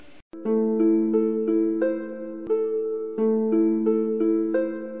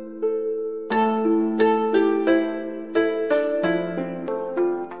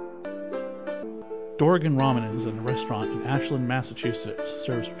Dorgan Ramen is a restaurant in Ashland, Massachusetts.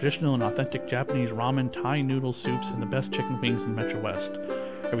 Serves traditional and authentic Japanese ramen, Thai noodle soups, and the best chicken wings in Metro West.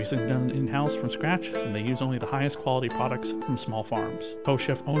 Everything done in-house from scratch, and they use only the highest quality products from small farms.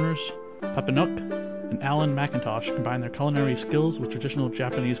 Co-chef owners Papa Nook and Alan McIntosh combine their culinary skills with traditional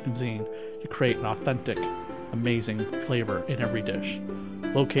Japanese cuisine to create an authentic, amazing flavor in every dish.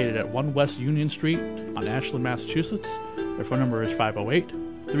 Located at 1 West Union Street on Ashland, Massachusetts, their phone number is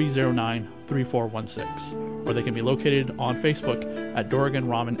 508-309-3416, or they can be located on Facebook at Dorgan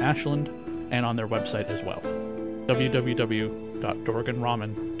Ramen Ashland and on their website as well,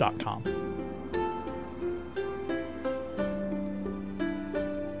 www.dorganramen.com.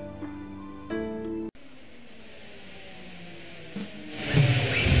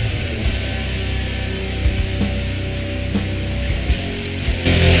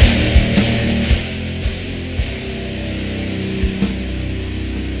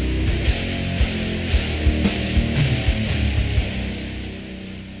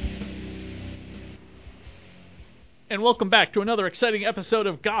 And welcome back to another exciting episode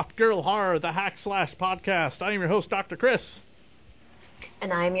of Goth Girl Horror, the Hack Slash podcast. I am your host, Dr. Chris.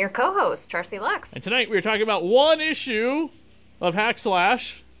 And I'm your co-host, Charcy Lux. And tonight we're talking about one issue of Hack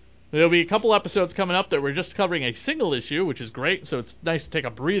Slash. There'll be a couple episodes coming up that we're just covering a single issue, which is great, so it's nice to take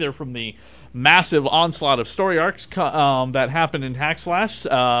a breather from the massive onslaught of story arcs that happened in Hack Slash,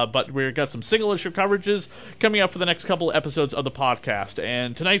 but we've got some single issue coverages coming up for the next couple episodes of the podcast.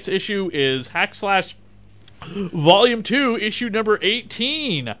 And tonight's issue is Hack Slash Volume 2, issue number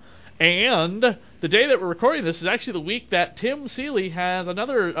 18. And the day that we're recording this is actually the week that Tim Seeley has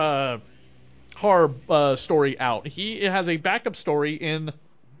another horror story out. He has a backup story in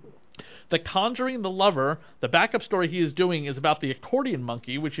The Conjuring the Lover. The backup story he is doing is about the accordion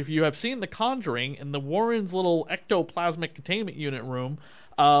monkey, which if you have seen The Conjuring, in the Warren's little ectoplasmic containment unit room,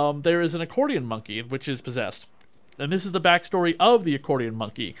 there is an accordion monkey which is possessed. And this is the backstory of the accordion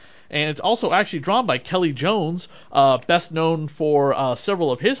monkey. And it's also actually drawn by Kelly Jones, best known for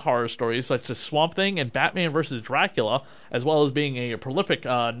several of his horror stories, such as Swamp Thing and Batman vs. Dracula, as well as being a prolific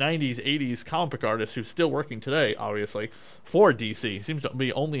 90s, 80s comic book artist who's still working today, obviously, for DC. He seems to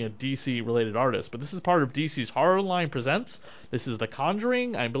be only a DC-related artist, but this is part of DC's Horror Line Presents. This is The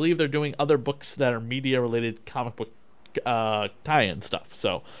Conjuring. I believe they're doing other books that are media-related comic book tie-in stuff.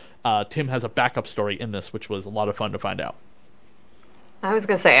 So Tim has a backup story in this, which was a lot of fun to find out. I was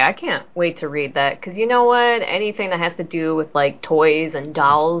going to say, I can't wait to read that, because you know what? Anything that has to do with, like, toys and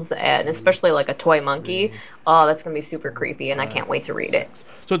dolls, and especially, like, a toy monkey, oh, that's going to be super creepy, and I can't wait to read it.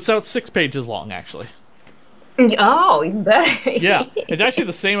 So it's about 6 pages long, actually. Oh, even better. Yeah, it's actually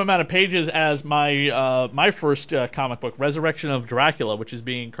the same amount of pages as my first comic book, Resurrection of Dracula, which is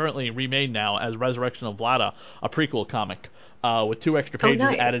being currently remade now as Resurrection of Vlada, a prequel comic. With 2 extra pages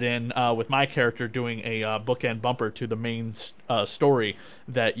added in, with my character doing a bookend bumper to the main story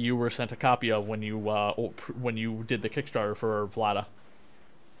that you were sent a copy of when you did the Kickstarter for Vlada.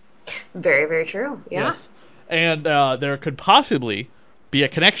 Very, very true. Yeah. Yes. And there could possibly be a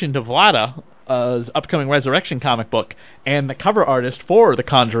connection to Vlada's upcoming Resurrection comic book and the cover artist for The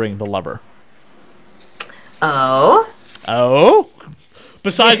Conjuring the Lover. Oh?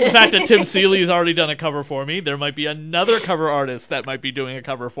 Besides the fact that Tim Seeley has already done a cover for me, there might be another cover artist that might be doing a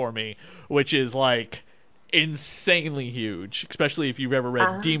cover for me, which is like insanely huge, especially if you've ever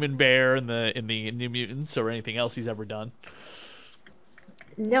read Demon Bear in the New Mutants or anything else he's ever done.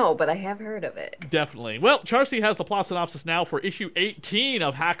 No, but I have heard of it. Definitely. Well, Charcy has the plot synopsis now for issue 18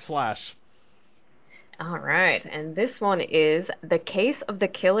 of Hack Slash. All right, and this one is The Case of the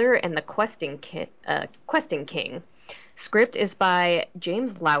Killer and the Questing King. Script is by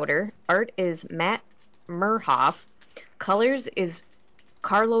James Lauder. Art is Matt Murhoff. Colors is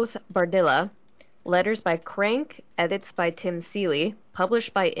Carlos Bardilla. Letters by Crank. Edits by Tim Seeley.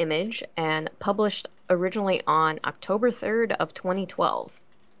 Published by Image and published originally on October 3rd of 2012.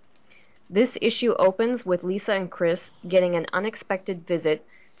 This issue opens with Lisa and Chris getting an unexpected visit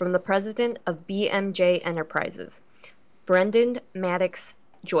from the president of BMJ Enterprises, Brendan Maddox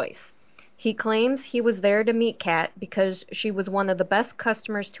Joyce. He claims he was there to meet Kat because she was one of the best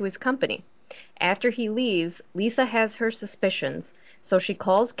customers to his company. After he leaves, Lisa has her suspicions, so she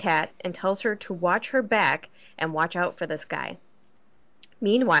calls Kat and tells her to watch her back and watch out for this guy.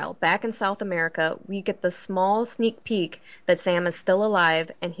 Meanwhile, back in South America, we get the small sneak peek that Sam is still alive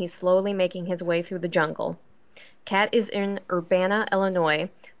and he's slowly making his way through the jungle. Kat is in Urbana,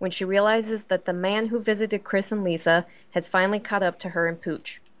 Illinois, when she realizes that the man who visited Chris and Lisa has finally caught up to her and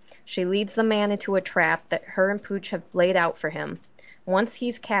Pooch. She leads the man into a trap that her and Pooch have laid out for him. Once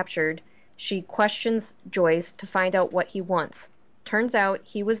he's captured, she questions Joyce to find out what he wants. Turns out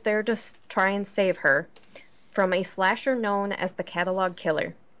he was there to try and save her from a slasher known as the Catalog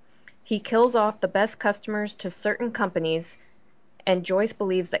Killer. He kills off the best customers to certain companies, and Joyce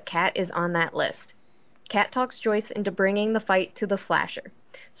believes that Kat is on that list. Kat talks Joyce into bringing the fight to the slasher,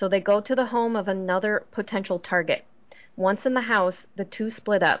 so they go to the home of another potential target. Once in the house, the two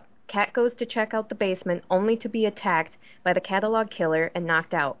split up. Kat goes to check out the basement only to be attacked by the Catalog Killer and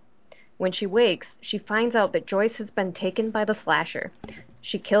knocked out. When she wakes, she finds out that Joyce has been taken by the slasher.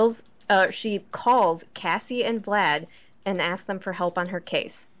 She calls Cassie and Vlad and asks them for help on her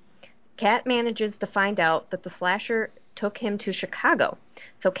case. Kat manages to find out that the slasher took him to Chicago,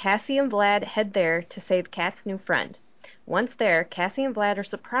 so Cassie and Vlad head there to save Kat's new friend. Once there, Cassie and Vlad are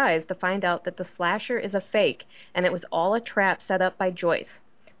surprised to find out that the slasher is a fake and it was all a trap set up by Joyce.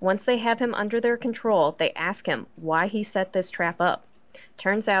 Once they have him under their control, they ask him why he set this trap up.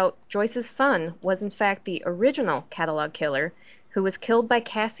 Turns out Joyce's son was in fact the original Catalog Killer, who was killed by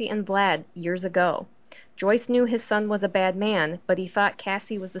Cassie and Vlad years ago. Joyce knew his son was a bad man, but he thought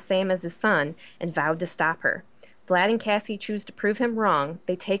Cassie was the same as his son and vowed to stop her. Vlad and Cassie choose to prove him wrong.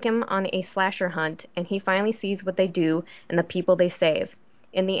 They take him on a slasher hunt, and he finally sees what they do and the people they save.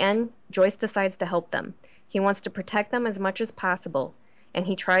 In the end, Joyce decides to help them. He wants to protect them as much as possible, and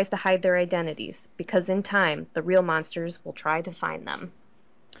he tries to hide their identities, because in time, the real monsters will try to find them.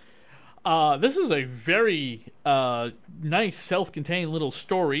 This is a very nice, self-contained little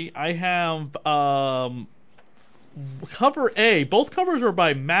story. I have cover A. Both covers are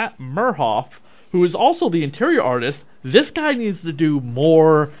by Matt Merhoff, who is also the interior artist. This guy needs to do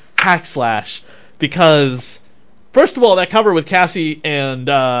more hack slash, because, first of all, that cover with Cassie and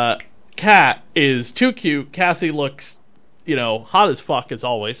Kat is too cute. Cassie looks, hot as fuck as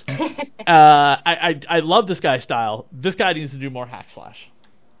always. I love this guy's style. This guy needs to do more hack slash.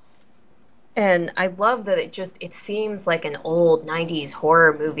 And I love that it seems like an old 90s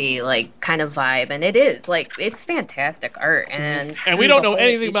horror movie, kind of vibe. And it is. It's fantastic art. And we don't know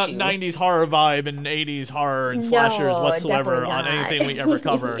anything about 90s horror vibe and 80s horror and slashers whatsoever on anything we ever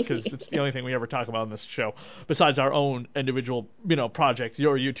cover, because it's the only thing we ever talk about in this show, besides our own individual, projects,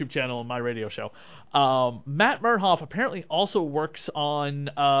 your YouTube channel and my radio show. Matt Merhoff apparently also works on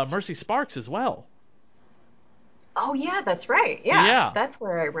Mercy Sparks as well. Oh, yeah, that's right. Yeah. That's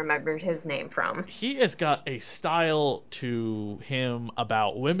where I remembered his name from. He has got a style to him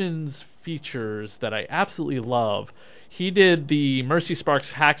about women's features that I absolutely love. He did the Mercy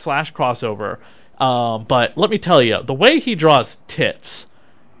Sparks hack slash crossover, but let me tell you, the way he draws tits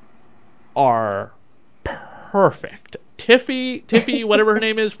are perfect. Tiffy, whatever her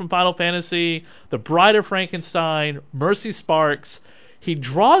name is from Final Fantasy, the Bride of Frankenstein, Mercy Sparks, he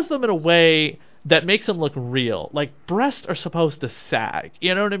draws them in a way that makes them look real. Like, breasts are supposed to sag,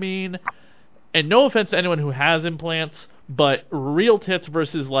 you know what I mean? And no offense to anyone who has implants, but real tits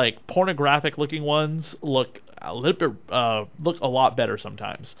versus pornographic looking ones look a lot better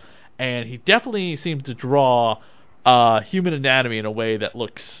sometimes. And he definitely seems to draw human anatomy in a way that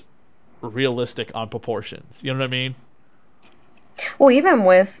looks realistic on proportions. You know what I mean? Well, even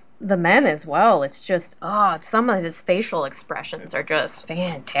with the men as well, it's just, some of his facial expressions are just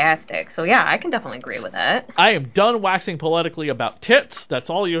fantastic. So yeah, I can definitely agree with that. I am done waxing poetically about tits. That's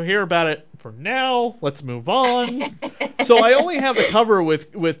all you'll hear about it for now. Let's move on. So I only have the cover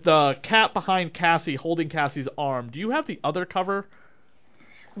with Kat behind Cassie holding Cassie's arm. Do you have the other cover?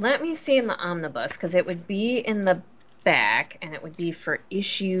 Let me see in the omnibus, because it would be in the back, and it would be for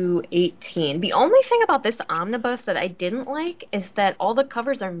issue 18. The only thing about this omnibus that I didn't like is that all the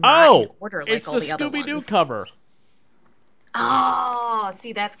covers are not in order like all the other ones. It's the Scooby-Doo cover. Oh,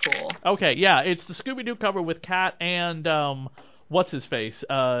 see, that's cool. Okay, yeah, it's the Scooby-Doo cover with Kat and, what's his face?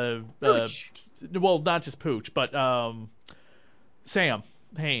 Pooch. Well, not just Pooch, but, Sam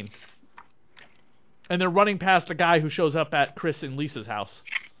Hain. And they're running past a guy who shows up at Chris and Lisa's house.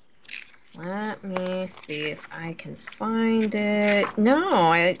 Let me see if I can find it.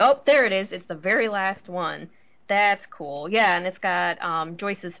 Oh, there it is. It's the very last one. That's cool. Yeah, and it's got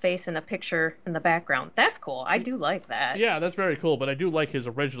Joyce's face in a picture in the background. That's cool. I do like that. Yeah, that's very cool, but I do like his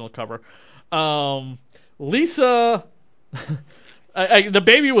original cover. Lisa... the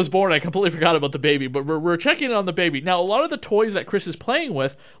baby was born. I completely forgot about the baby, but we're checking in on the baby. Now, a lot of the toys that Chris is playing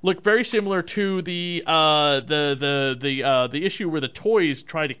with look very similar to the issue where the toys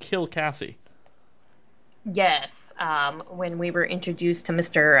try to kill Cassie. Yes, when we were introduced to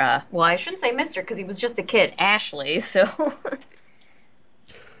Mr. Well, I shouldn't say Mr. because he was just a kid, Ashley. So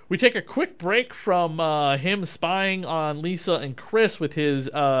we take a quick break from him spying on Lisa and Chris with his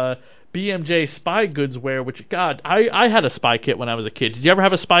BMJ spy goods wear, which, God, I had a spy kit when I was a kid. Did you ever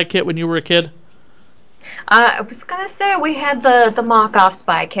have a spy kit when you were a kid? I was gonna say we had the mock-off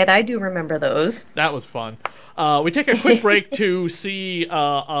Spy Kid. I do remember those. That was fun. We take a quick break to see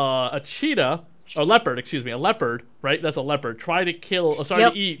a cheetah, a leopard, right? That's a leopard. Try to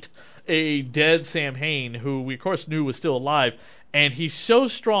Yep. eat a dead Sam Hain, who we of course knew was still alive. And he's so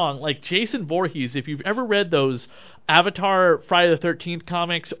strong, like Jason Voorhees. If you've ever read those Avatar Friday the 13th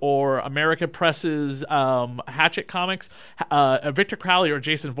comics or America Press's Hatchet comics, Victor Crowley or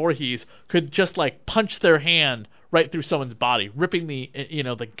Jason Voorhees could just like punch their hand right through someone's body, ripping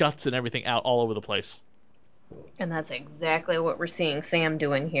the guts and everything out all over the place. And that's exactly what we're seeing Sam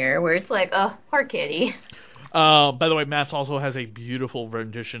doing here, where it's like, oh, poor kitty. By the way, Matt's also has a beautiful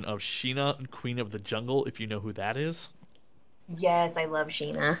rendition of Sheena, Queen of the Jungle, if you know who that is. Yes, I love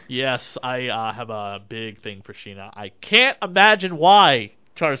Sheena. Yes, I have a big thing for Sheena. I can't imagine why,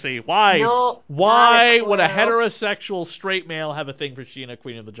 Charcy. Why? No, why would a heterosexual straight male have a thing for Sheena,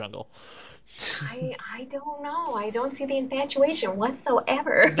 Queen of the Jungle? I don't know. I don't see the infatuation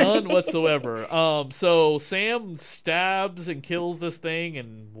whatsoever. None whatsoever. So Sam stabs and kills this thing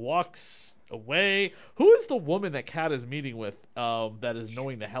and walks away. Who is the woman that Kat is meeting with that is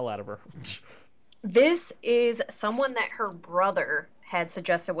knowing the hell out of her? This is someone that her brother had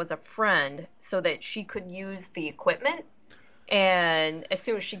suggested was a friend so that she could use the equipment. And as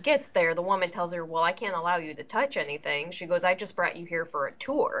soon as she gets there, the woman tells her, well, I can't allow you to touch anything. She goes, I just brought you here for a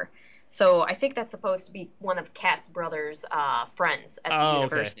tour. So I think that's supposed to be one of Kat's brother's friends at the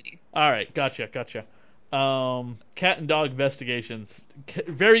university. Okay. All right, gotcha. Cat and dog investigations.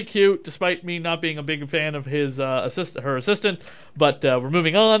 Very cute, despite me not being a big fan of his her assistant. But we're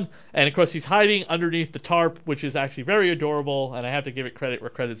moving on, and of course he's hiding underneath the tarp, which is actually very adorable, and I have to give it credit where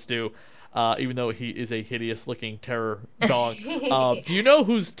credit's due. Even though he is a hideous-looking terror dog. Do you know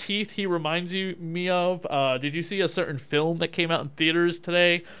whose teeth he reminds me of? Did you see a certain film that came out in theaters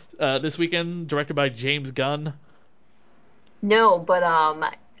this weekend, directed by James Gunn? No, but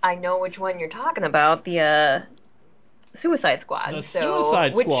I know which one you're talking about, the Suicide Squad. The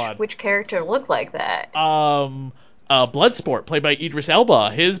Suicide Squad. Which character looked like that? Bloodsport, played by Idris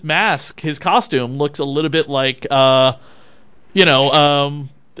Elba. His mask, his costume looks a little bit like,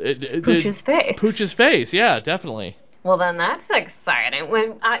 Pooch's face. Pooch's face, yeah, definitely. Well, then that's exciting.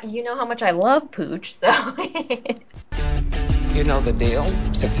 When you know how much I love Pooch, so. You know the deal.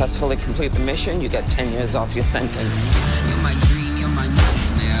 Successfully complete the mission, you get 10 years off your sentence. You're my dream, you're my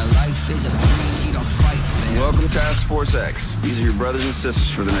nightmare. Life is a breeze, you don't fight fair. Welcome to Task Force X. These are your brothers and sisters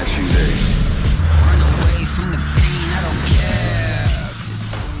for the next few days. Run away from the pain, I don't care.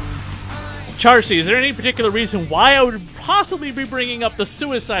 Charcy, is there any particular reason why I would possibly be bringing up the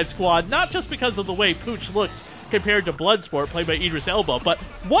Suicide Squad? Not just because of the way Pooch looks compared to Bloodsport, played by Idris Elba, but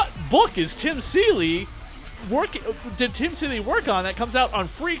what book is Tim Seeley work on that comes out on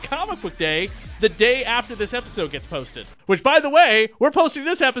Free Comic Book Day, the day after this episode gets posted? Which, by the way, we're posting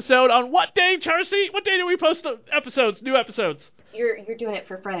this episode on what day, Charcy? What day do we post the new episodes? You're doing it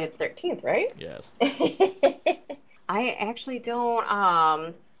for Friday the 13th, right? Yes. I actually don't,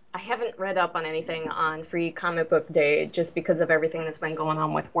 I haven't read up on anything on Free Comic Book Day just because of everything that's been going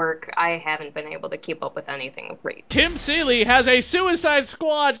on with work. I haven't been able to keep up with anything great. Tim Seeley has a Suicide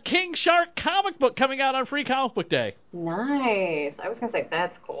Squad King Shark comic book coming out on Free Comic Book Day. Nice. I was going to say,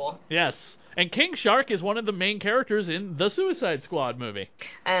 that's cool. Yes. And King Shark is one of the main characters in the Suicide Squad movie.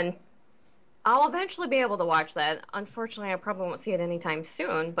 And I'll eventually be able to watch that. Unfortunately, I probably won't see it anytime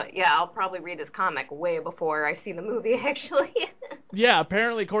soon, but yeah, I'll probably read his comic way before I see the movie, actually. Yeah,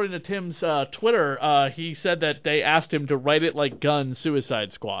 apparently, according to Tim's Twitter, he said that they asked him to write it like Gunn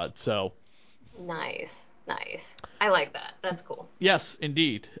Suicide Squad, so... Nice. I like that. That's cool. Yes,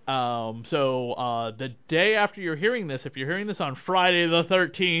 indeed. So the day after you're hearing this, if you're hearing this on Friday the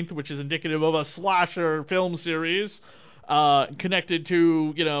 13th, which is indicative of a slasher film series... connected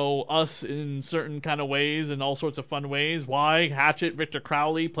to, us in certain kind of ways and all sorts of fun ways. Why? Hatchet, Victor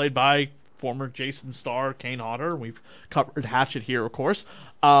Crowley, played by former Jason Starr, Kane Hodder. We've covered Hatchet here, of course.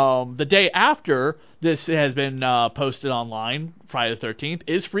 The day after this has been posted online, Friday the 13th,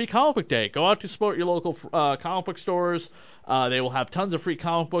 is Free Comic Book Day. Go out to support your local comic book stores. They will have tons of free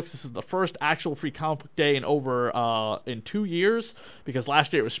comic books. This is the first actual Free Comic Book Day in 2 years, because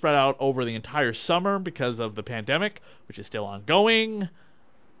last year it was spread out over the entire summer because of the pandemic, which is still ongoing.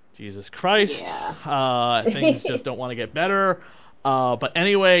 Jesus Christ. Yeah. Things just don't want to get better. But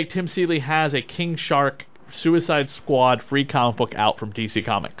anyway, Tim Seeley has a King Shark Suicide Squad free comic book out from DC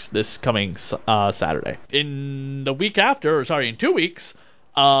Comics this coming Saturday. In 2 weeks,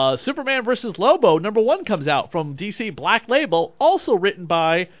 Superman vs. Lobo #1 comes out from DC Black Label, also written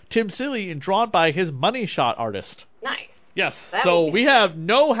by Tim Seeley and drawn by his Money Shot artist. Nice. Yes, That so would be we have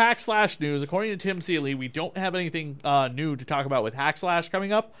no Hack Slash news. According to Tim Seeley, we don't have anything new to talk about with Hack Slash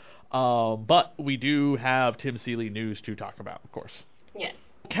coming up, but we do have Tim Seeley news to talk about, of course. Yes.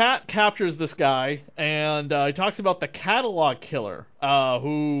 Cat captures this guy, and he talks about the Catalog Killer,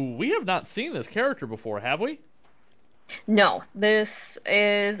 who we have not seen this character before, have we? No, this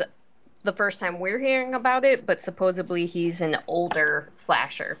is the first time we're hearing about it, but supposedly he's an older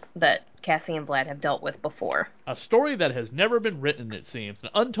slasher that Cassie and Vlad have dealt with before. A story that has never been written, it seems. An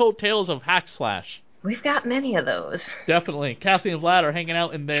Untold Tales of Hack Slash. We've got many of those. Definitely. Cassie and Vlad are hanging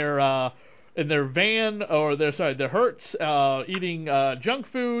out in their van, or their Hertz, eating junk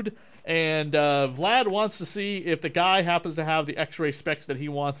food, and Vlad wants to see if the guy happens to have the x-ray specs that he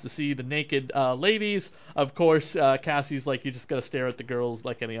wants to see the naked ladies. Of course, Cassie's like, you just gotta stare at the girls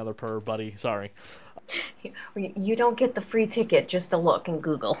like any other perv, buddy. Sorry. You don't get the free ticket just to look and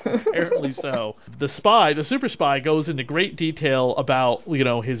Google. Apparently so. The super spy, goes into great detail about,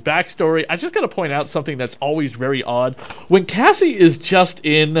 his backstory. I just gotta point out something that's always very odd. When Cassie is just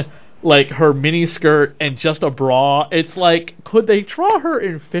in like her mini skirt and just a bra, it's like, could they draw her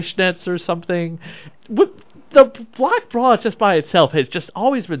in fishnets or something? The black bra just by itself has just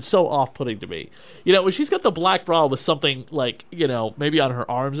always been so off-putting to me. When she's got the black bra with something like, maybe on her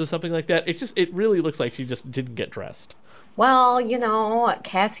arms or something like that, it really looks like she just didn't get dressed. Well,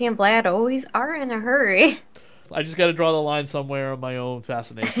 Cassie and Vlad always are in a hurry. I just got to draw the line somewhere on my own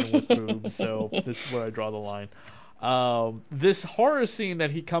fascination with boobs, so this is where I draw the line. This horror scene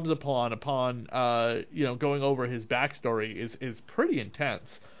that he comes upon going over his backstory is pretty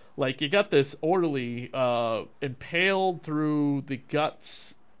intense. Like, you got this orderly impaled through the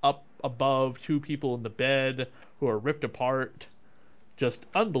guts up above two people in the bed who are ripped apart. Just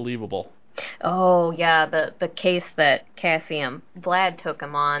unbelievable. Oh yeah, the case that Cassie and Vlad took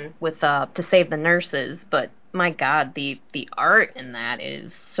him on with to save the nurses, but my God, the art in that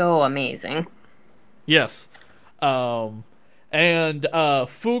is so amazing. Yes. And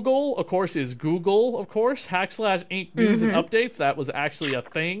Foogle, of course, is Google, of course. Hack Slash Inc. News and Updates, that was actually a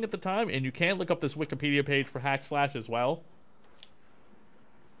thing at the time, and you can look up this Wikipedia page for Hack Slash as well.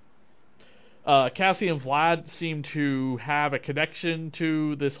 Cassie and Vlad seem to have a connection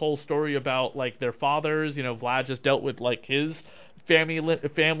to this whole story about, like, their fathers. Vlad just dealt with, like, his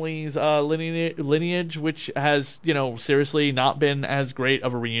family's lineage, which has, seriously not been as great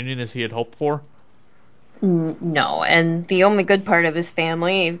of a reunion as he had hoped for. No, and the only good part of his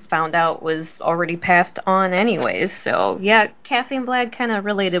family found out was already passed on anyways. So, yeah, Cassie and Vlad kind of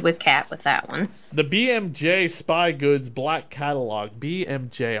related with Kat with that one. The BMJ Spy Goods Black Catalog.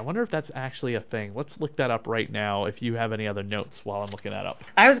 BMJ. I wonder if that's actually a thing. Let's look that up right now if you have any other notes while I'm looking that up.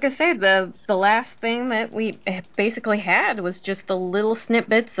 I was going to say, the last thing that we basically had was just the little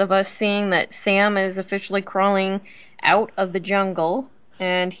snippets of us seeing that Sam is officially crawling out of the jungle,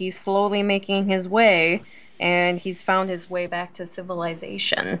 and he's slowly making his way, and he's found his way back to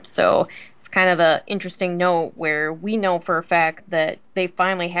civilization. So it's kind of an interesting note where we know for a fact that they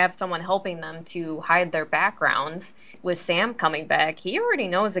finally have someone helping them to hide their backgrounds. With Sam coming back, he already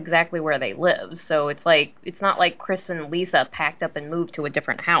knows exactly where they live. So it's not like Chris and Lisa packed up and moved to a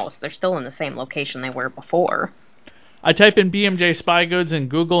different house. They're still in the same location they were before. I type in BMJ Spy Goods in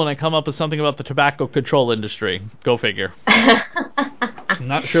Google and I come up with something about the tobacco control industry. Go figure. I'm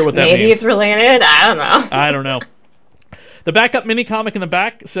not sure what that means. Maybe it's related. I don't know. The backup mini comic in the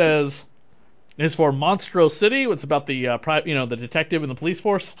back says is for Monstro City. It's about the the detective in the police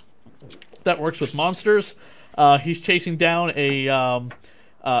force that works with monsters. He's chasing down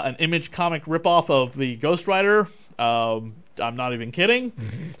an Image comic ripoff of the Ghost Rider. I'm not even kidding.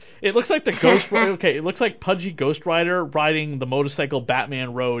 It looks like the it looks like pudgy Ghost Rider riding the motorcycle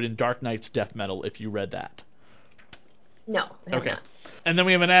Batman rode in Dark Knight's Death Metal, if you read that. No. Okay. And then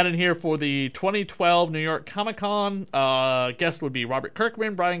we have an ad in here for the 2012 New York Comic Con. Guest would be Robert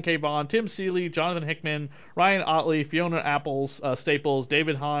Kirkman, Brian K. Vaughan, Tim Seeley, Jonathan Hickman, Ryan Otley, Fiona Staples,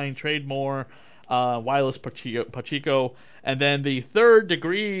 David Hine, Trade Moore, Wireless Pacheco. And then the third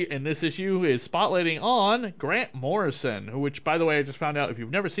degree in this issue is spotlighting on Grant Morrison, which, by the way, I just found out, if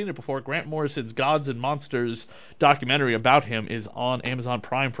you've never seen it before, Grant Morrison's Gods and Monsters documentary about him is on Amazon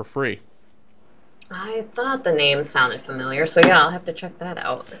Prime for free. I thought the name sounded familiar, so yeah, I'll have to check that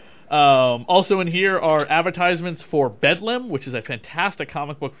out. Also in here are advertisements for Bedlam, which is a fantastic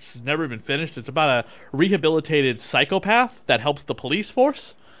comic book which has never been finished. It's about a rehabilitated psychopath that helps the police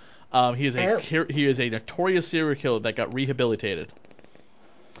force. He is a notorious serial killer that got rehabilitated.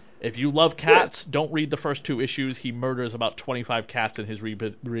 If you love cats, don't read the first two issues. He murders about 25 cats in his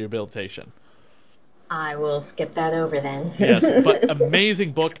rehabilitation. I will skip that over then. Yes, but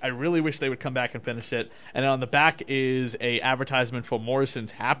amazing book. I really wish they would come back and finish it. And on the back is a advertisement for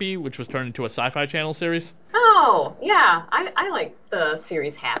Morrison's Happy, which was turned into a Sci-Fi Channel series. Oh, yeah. I like the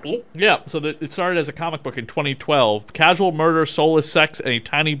series Happy. Yeah, so it started as a comic book in 2012. Casual murder, soulless sex, and a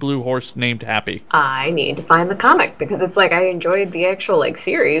tiny blue horse named Happy. I need to find the comic because it's like I enjoyed the actual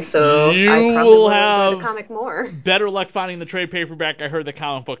series, so You I probably will will have enjoy the comic more. better luck finding the trade paperback. I heard the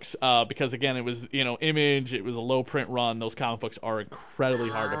comic books because again it was Image. It was a low print run. Those comic books are incredibly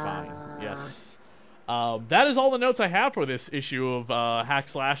hard to find. Yes. That is all the notes I have for this issue of Hack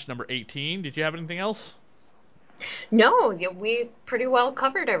Slash number 18. Did you have anything else? No, we pretty well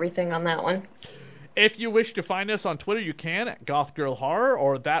covered everything on that one. If you wish to find us on Twitter, you can at gothgirlhorror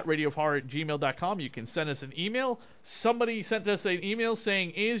or thatradioofhorror@gmail.com. You can send us an email. Somebody sent us an email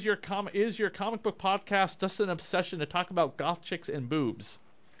saying, is your comic book podcast just an obsession to talk about goth chicks and boobs?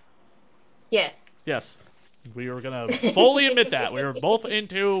 Yes. Yes. We were going to fully admit that. We were both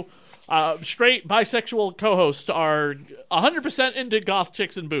into straight bisexual co-hosts are 100% into goth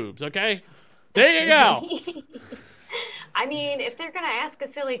chicks and boobs, okay? There you go. I mean, if they're going to ask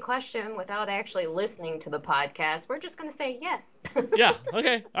a silly question without actually listening to the podcast, we're just going to say yes. Yeah,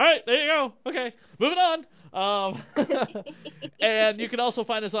 okay. All right, there you go. Okay, moving on. And you can also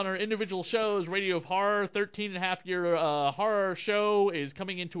find us on our individual shows. Radio of Horror, 13-and-a-half-year horror show is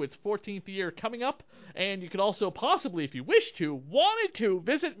coming into its 14th year coming up. And you could also possibly, if you wish to, wanted to,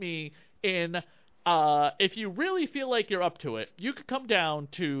 visit me in... if you really feel like you're up to it, you could come down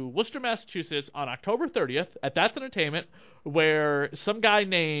to Worcester, Massachusetts on October 30th at That's Entertainment, where some guy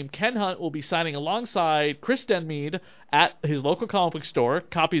named Ken Hunt will be signing alongside Chris Denmead at his local comic book store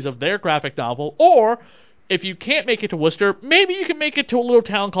copies of their graphic novel. Or, if you can't make it to Worcester, maybe you can make it to a little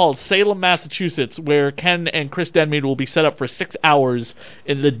town called Salem, Massachusetts, where Ken and Chris Denmead will be set up for 6 hours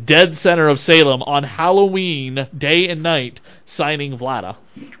in the dead center of Salem on Halloween, day and night, signing Vlada.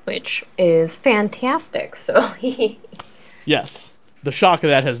 Which is fantastic, so... Yes. The shock of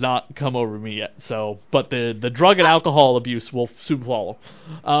that has not come over me yet, but the drug and alcohol abuse will soon follow.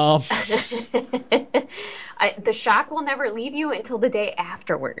 The shock will never leave you until the day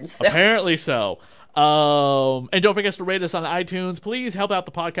afterwards. So. Apparently so. And don't forget to rate us on iTunes. Please help out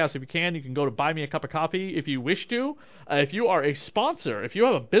the podcast if you can. You can go to Buy Me a Cup of Coffee if you wish to. If you are a sponsor, if you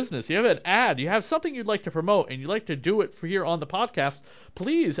have a business, you have an ad, you have something you'd like to promote, and you'd like to do it for here on the podcast,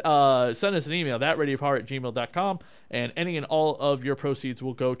 please send us an email, thatradioofhorror@gmail.com, and any and all of your proceeds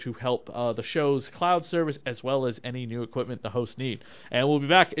will go to help the show's cloud service as well as any new equipment the hosts need. And we'll be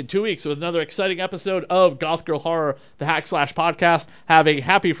back in 2 weeks with another exciting episode of Goth Girl Horror, the Hack Slash podcast. Have a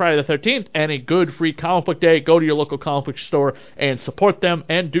happy Friday the 13th and a good free comic book day. Go to your local comic book store and support them,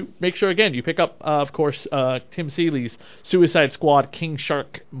 and do make sure, again, you pick up, of course, Tim Seeley's Suicide Squad King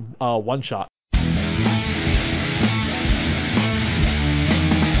Shark one-shot.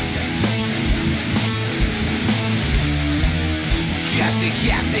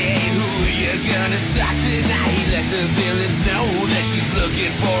 Cassie, who you gonna stop tonight? Let the villains know that she's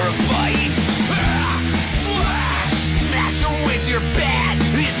looking for